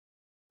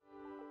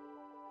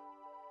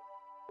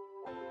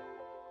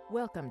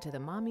Welcome to the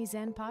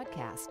MommyZen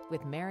podcast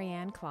with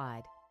Marianne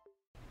Clyde.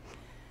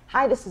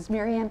 Hi, this is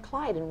Marianne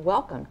Clyde, and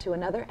welcome to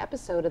another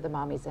episode of the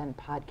MommyZen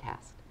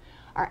podcast.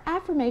 Our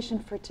affirmation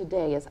for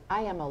today is,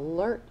 I am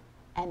alert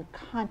and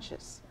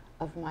conscious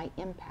of my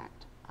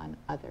impact on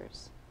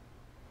others.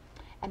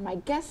 And my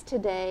guest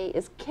today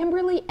is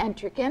Kimberly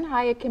Entrican.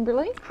 Hi,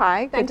 Kimberly.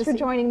 Hi. Thanks for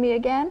joining me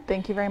again.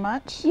 Thank you very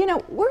much. You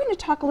know, we're going to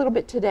talk a little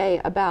bit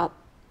today about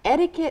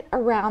etiquette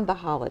around the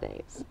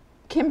holidays.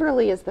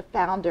 Kimberly is the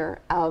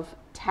founder of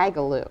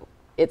Tagaloo.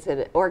 It's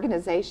an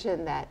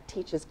organization that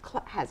teaches,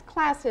 has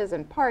classes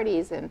and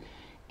parties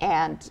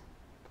and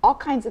all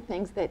kinds of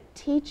things that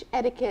teach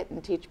etiquette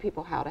and teach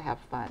people how to have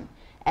fun.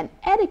 And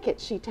etiquette,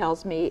 she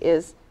tells me,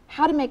 is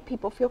how to make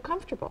people feel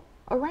comfortable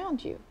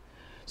around you.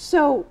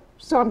 So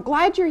I'm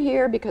glad you're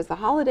here because the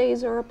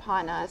holidays are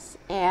upon us,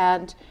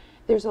 and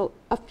there's a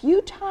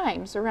few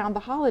times around the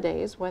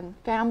holidays when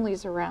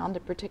families around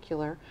in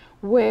particular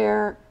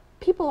where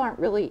people aren't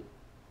really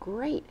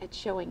great at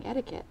showing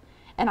etiquette.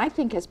 And I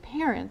think as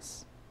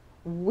parents,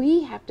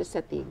 we have to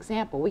set the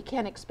example. We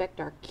can't expect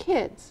our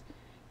kids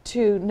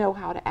to know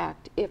how to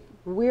act if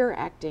we're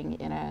acting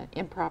in an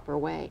improper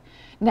way.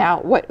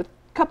 Now, a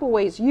couple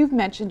ways you've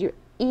mentioned, your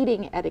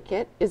eating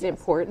etiquette is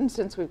important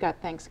since we've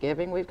got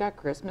Thanksgiving, we've got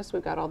Christmas,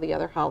 we've got all the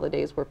other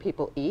holidays where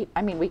people eat.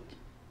 I mean, we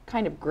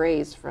kind of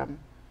graze from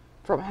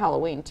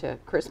Halloween to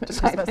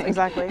Christmas, I think.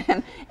 Exactly.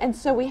 And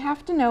so we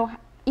have to know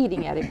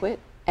eating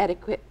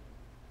etiquette.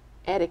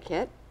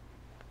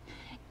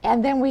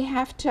 And then we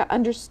have to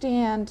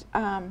understand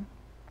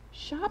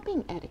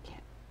shopping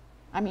etiquette.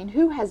 I mean,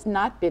 who has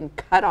not been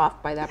cut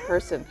off by that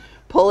person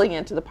pulling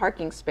into the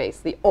parking space,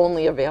 the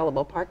only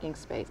available parking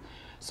space?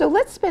 So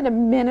let's spend a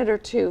minute or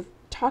two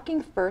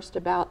talking first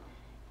about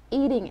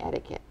eating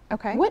etiquette.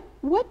 Okay.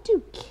 What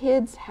do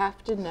kids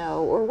have to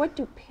know, or what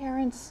do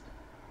parents,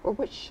 or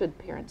what should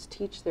parents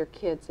teach their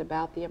kids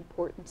about the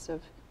importance of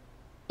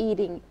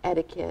eating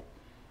etiquette?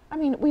 I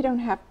mean, we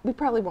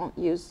probably won't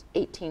use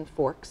 18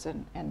 forks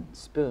and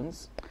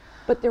spoons,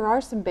 but there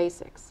are some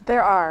basics.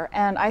 There are,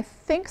 and I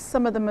think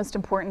some of the most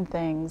important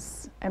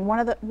things, and one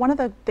of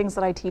the things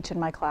that I teach in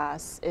my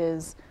class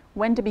is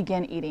when to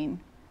begin eating.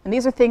 And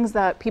these are things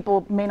that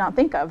people may not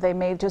think of. They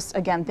may just,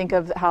 again, think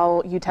of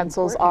how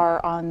utensils are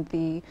on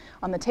the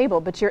table.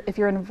 But if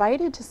you're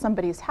invited to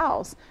somebody's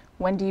house,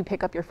 when do you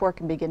pick up your fork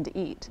and begin to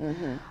eat?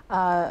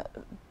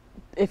 Mm-hmm.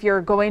 If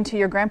you're going to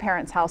your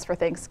grandparents' house for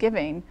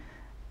Thanksgiving,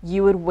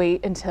 you would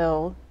wait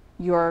until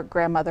your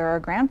grandmother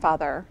or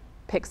grandfather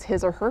picks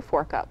his or her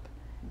fork up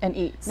and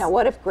eats. Now,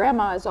 what if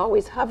grandma is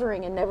always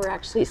hovering and never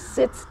actually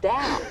sits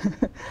down?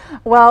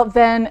 Well,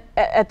 then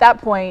at that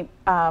point,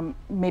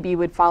 maybe you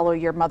would follow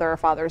your mother or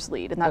father's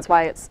lead, and that's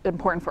why it's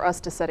important for us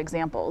to set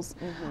examples.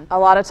 Mm-hmm. A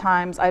lot of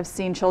times I've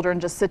seen children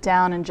just sit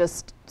down and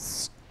just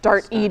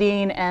start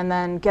eating and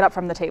then get up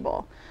from the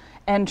table.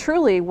 And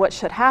truly what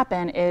should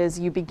happen is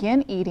you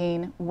begin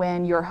eating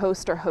when your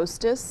host or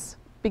hostess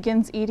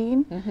begins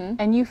eating, mm-hmm.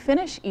 and you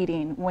finish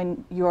eating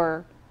when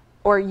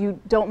or you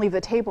don't leave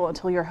the table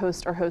until your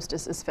host or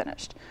hostess is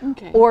finished,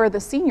 or the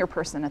senior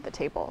person at the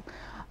table.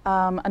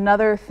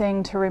 Another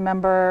thing to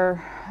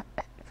remember,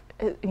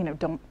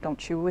 don't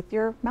chew with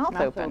your mouth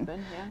open.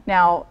 Yeah.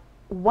 Now,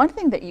 one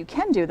thing that you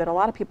can do that a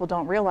lot of people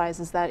don't realize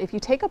is that if you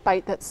take a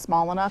bite that's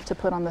small enough to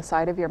put on the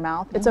side of your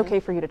mouth, it's mm-hmm.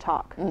 okay for you to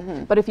talk.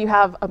 Mm-hmm. But if you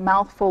have a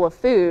mouthful of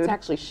food, it's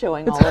actually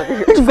showing all over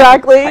your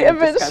exactly. Kind of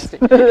disgusting.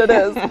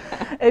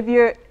 It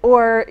is.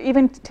 Or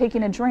even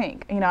taking a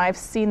drink. I've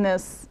seen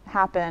this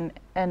happen,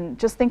 and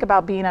just think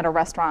about being at a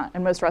restaurant,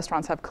 and most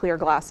restaurants have clear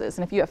glasses,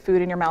 and if you have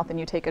food in your mouth and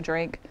you take a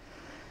drink,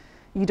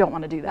 you don't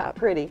want to do that. Not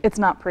pretty. It's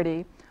not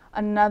pretty.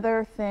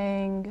 Another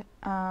thing,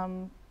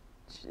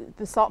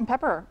 the salt and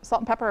pepper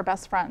are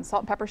best friends.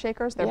 Salt and pepper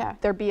shakers, they're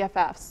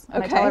BFFs.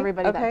 And I tell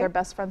everybody that they're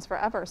best friends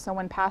forever. So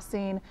when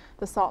passing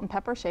the salt and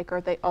pepper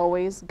shaker, they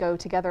always go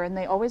together, and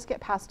they always get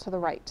passed to the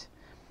right.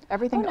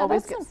 Everything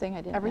always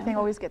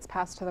gets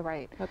passed to the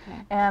right.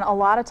 Okay. And a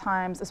lot of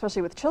times,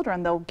 especially with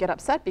children, they'll get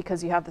upset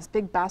because you have this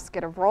big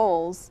basket of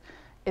rolls.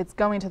 It's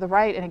going to the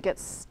right, and it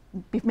gets,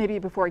 maybe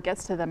before it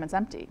gets to them, it's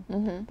empty.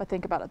 Mm-hmm. But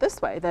think about it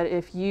this way, that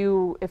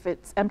if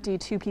it's empty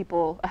 2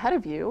 people ahead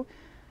of you,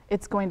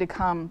 it's going to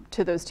come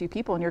to those 2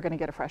 people, and you're going to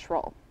get a fresh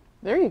roll.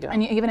 There you go.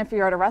 And even if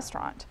you're at a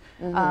restaurant,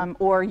 mm-hmm.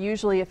 Or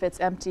usually if it's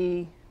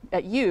empty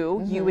at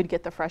you, mm-hmm. you would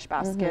get the fresh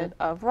basket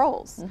mm-hmm. of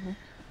rolls. Mm-hmm.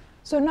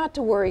 So not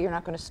to worry, you're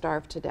not going to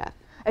starve to death.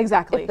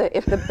 Exactly.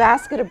 If the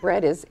basket of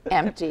bread is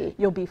empty,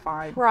 you'll be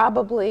fine.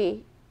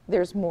 Probably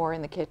there's more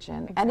in the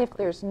kitchen. Exactly. And if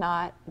there's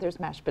not, there's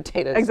mashed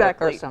potatoes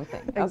or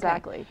something.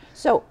 Exactly. Okay.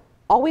 So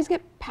always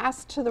get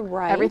passed to the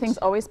right. Everything's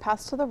always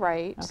passed to the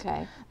right.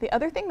 Okay. The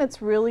other thing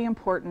that's really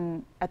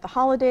important at the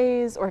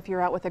holidays, or if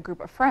you're out with a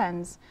group of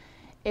friends,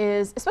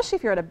 is, especially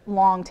if you're at a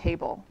long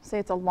table, say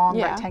it's a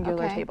long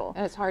rectangular table.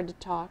 And it's hard to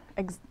talk.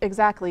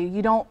 Exactly.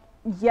 You don't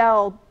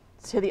yell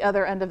to the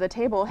other end of the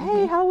table,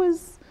 hey,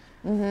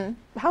 mm-hmm.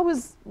 how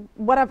was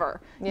whatever.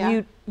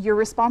 Yeah. You're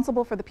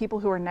responsible for the people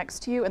who are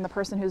next to you and the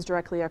person who's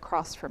directly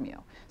across from you.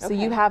 So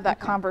you have that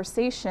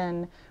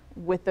conversation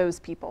with those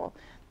people.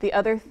 The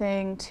other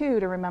thing too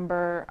to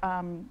remember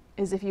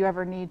is if you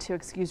ever need to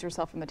excuse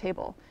yourself from the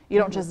table, you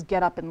don't just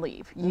get up and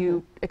leave.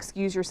 You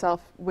excuse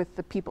yourself with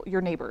the people,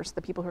 your neighbors,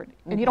 the people who are,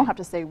 and you don't have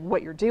to say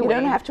what you're doing. You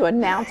don't have to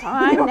announce,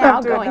 I'm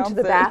now going to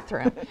the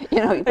bathroom, you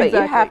know, but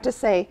you have to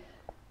say,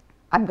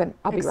 I'll be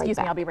right back. Excuse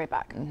me, I'll be right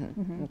back.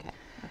 Okay.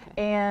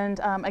 And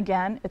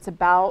again, it's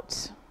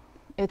about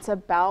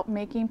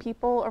making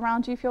people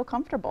around you feel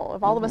comfortable.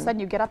 If all of a sudden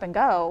you get up and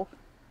go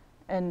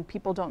and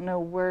people don't know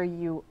where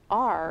you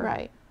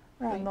are,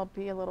 then they'll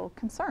be a little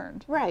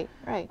concerned. Right.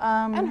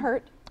 And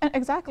hurt.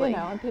 Exactly. You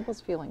know, and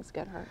people's feelings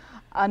get hurt.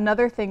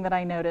 Another thing that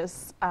I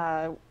notice,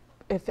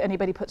 if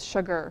anybody puts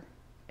sugar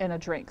in a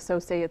drink, so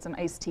say it's an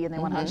iced tea and they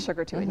want to add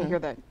sugar to it, and you hear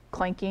the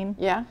clanking.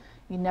 Yeah.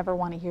 You never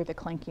want to hear the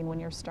clanking when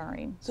you're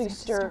stirring. So you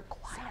stir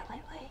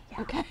quietly.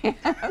 Okay.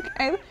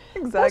 Okay.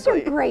 Exactly. Those are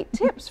great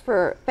tips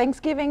for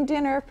Thanksgiving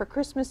dinner, for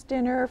Christmas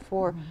dinner,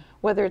 for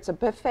whether it's a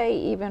buffet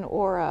even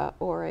or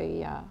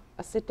a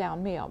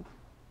sit-down meal.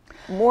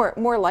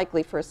 More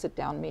likely for a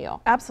sit-down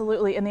meal.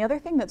 Absolutely. And the other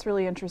thing that's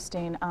really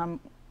interesting,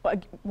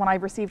 when I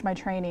received my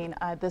training,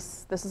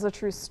 this is a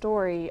true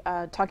story,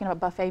 talking about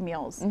buffet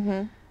meals.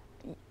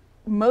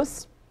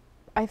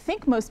 I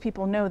think most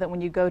people know that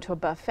when you go to a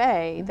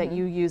buffet that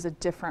you use a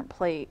different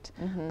plate.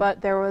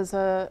 But there was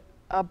a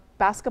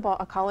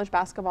college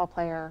basketball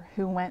player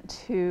who went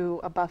to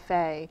a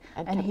buffet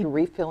and he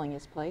refilling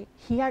his plate.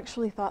 He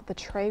actually thought the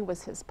tray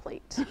was his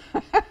plate.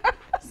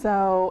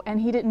 So,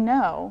 and he didn't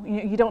know.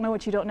 You don't know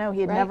what you don't know.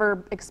 He had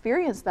never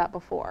experienced that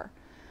before.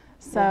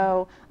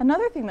 So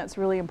another thing that's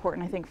really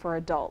important, I think, for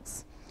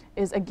adults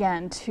is,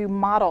 again, to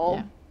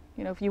model,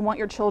 you know, if you want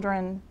your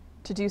children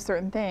to do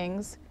certain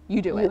things,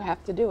 you do it. You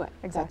have to do it.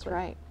 Exactly. That's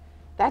right.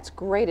 That's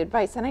great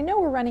advice. And I know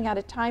we're running out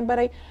of time, but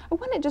I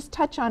want to just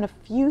touch on a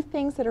few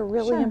things that are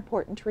really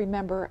important to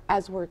remember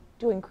as we're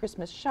doing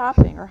Christmas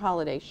shopping or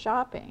holiday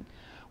shopping.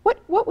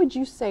 What would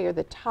you say are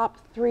the top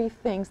 3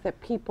 things that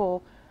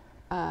people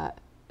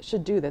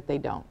should do that they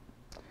don't?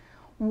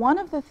 One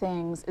of the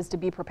things is to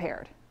be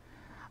prepared.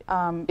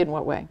 In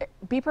what way?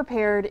 Be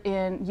prepared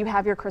you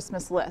have your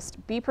Christmas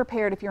list. Be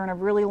prepared if you're in a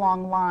really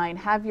long line,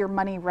 have your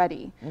money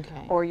ready.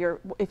 Okay. Or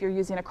if you're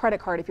using a credit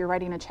card, if you're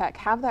writing a check,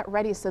 have that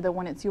ready so that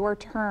when it's your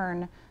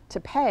turn to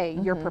pay,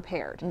 you're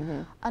prepared.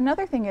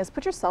 Another thing is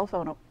put your cell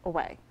phone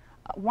away.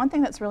 One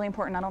thing that's really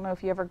important, I don't know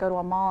if you ever go to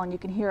a mall and you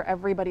can hear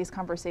everybody's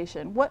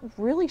conversation. What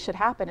really should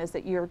happen is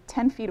that you're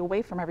 10 feet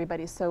away from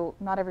everybody so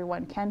not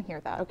everyone can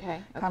hear that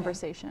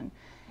conversation.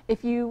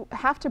 If you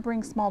have to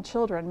bring small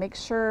children, make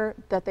sure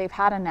that they've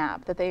had a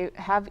nap, that they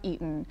have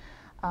eaten,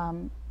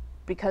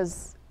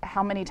 because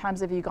how many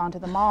times have you gone to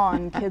the mall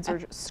and kids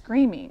are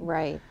screaming?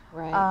 Right.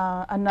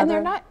 And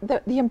they're not,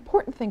 the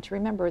important thing to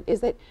remember is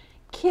that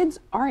kids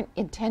aren't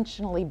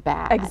intentionally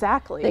bad.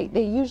 Exactly.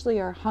 They usually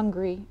are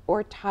hungry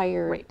or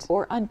tired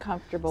or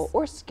uncomfortable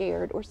or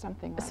scared or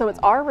something like that. So it's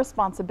our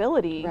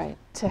responsibility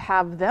to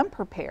have them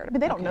prepared. I mean,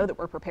 they don't know that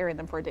we're preparing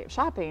them for a day of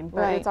shopping,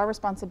 but it's our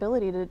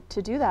responsibility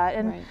to do that.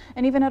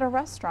 And even at a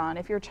restaurant,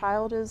 if your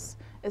child is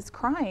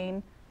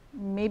crying,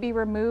 maybe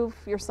remove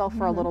yourself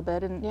for a little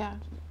bit. And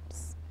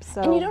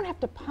and you don't have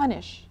to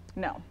punish.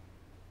 No.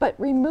 But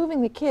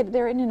removing the kid,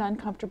 they're in an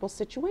uncomfortable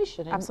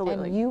situation.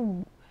 Absolutely.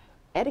 And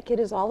etiquette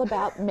is all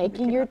about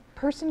making your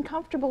person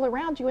comfortable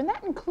around you, and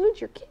that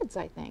includes your kids,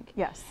 I think.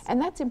 Yes. And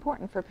that's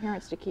important for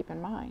parents to keep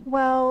in mind.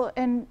 Well,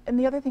 and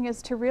the other thing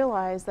is to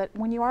realize that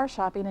when you are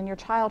shopping and your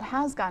child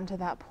has gotten to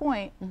that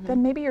point,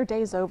 then maybe your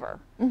day's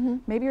over.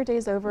 Maybe your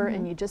day's over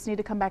and you just need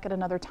to come back at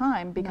another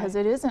time because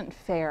it isn't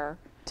fair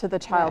to the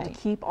child to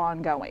keep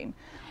on going.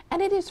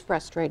 And it is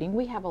frustrating.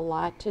 We have a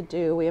lot to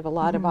do. We have a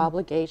lot of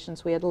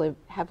obligations. We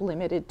have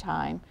limited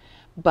time.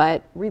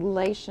 But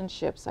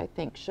relationships, I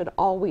think, should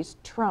always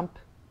trump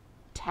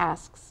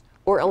tasks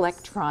or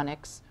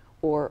electronics,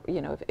 or,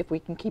 you know, if we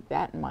can keep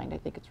that in mind, I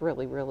think it's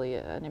really, really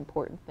an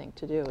important thing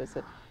to do, is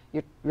that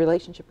your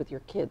relationship with your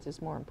kids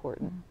is more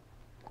important.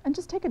 And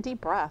just take a deep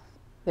breath.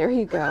 There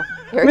you go.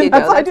 There you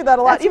go. I do that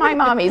a lot. That's my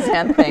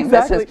MommyZen thing.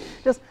 Exactly.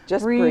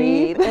 Just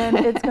breathe and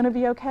it's going to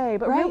be okay.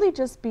 But really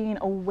just being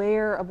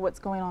aware of what's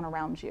going on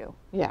around you.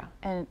 Yeah.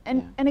 And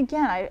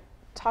again, I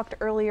talked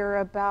earlier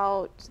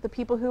about the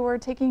people who are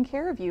taking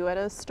care of you at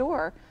a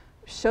store.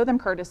 Show them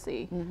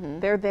courtesy.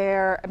 They're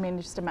there. I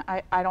mean,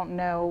 I don't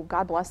know,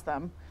 God bless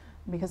them,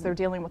 because they're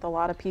dealing with a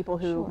lot of people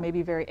who may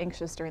be very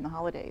anxious during the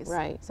holidays.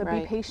 So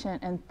be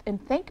patient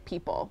and thank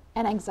people.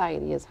 And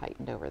anxiety is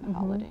heightened over the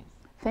holidays.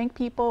 Thank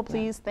people,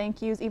 please,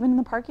 thank yous. Even in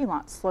the parking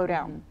lot, slow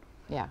down.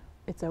 Yeah.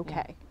 It's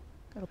okay.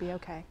 It'll be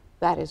okay.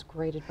 That is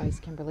great advice,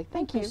 Kimberly.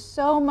 Thank you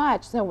so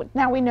much. So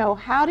now we know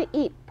how to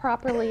eat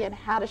properly and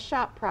how to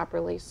shop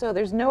properly. So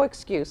there's no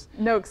excuse.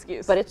 No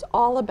excuse. But it's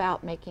all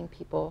about making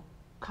people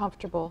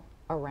comfortable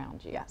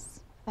around you.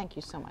 Yes. Thank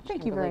you so much,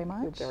 Thank Kimberly. you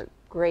very much. You're a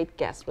great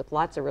guest with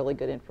lots of really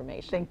good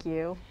information. Thank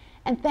you.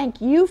 And thank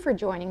you for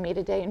joining me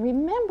today. And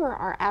remember,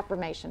 our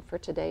affirmation for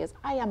today is,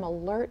 I am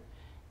alert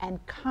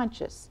and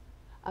conscious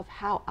of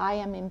how I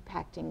am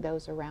impacting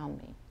those around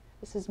me.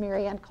 This is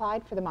Marianne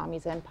Clyde for the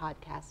MommyZen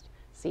podcast.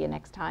 See you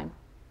next time.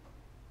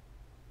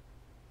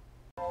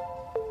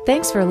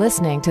 Thanks for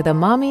listening to the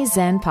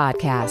MommyZen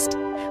podcast.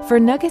 For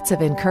nuggets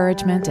of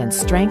encouragement and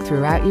strength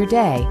throughout your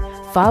day,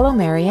 follow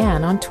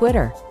Marianne on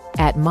Twitter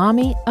at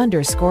mommy_zen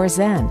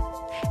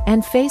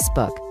and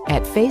Facebook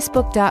at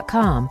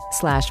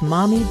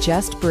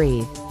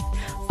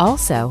facebook.com/mommyjustbreathe.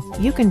 Also,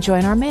 you can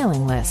join our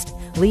mailing list,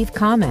 leave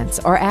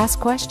comments, or ask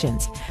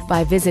questions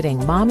by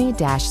visiting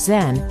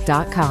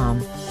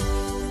mommy-zen.com.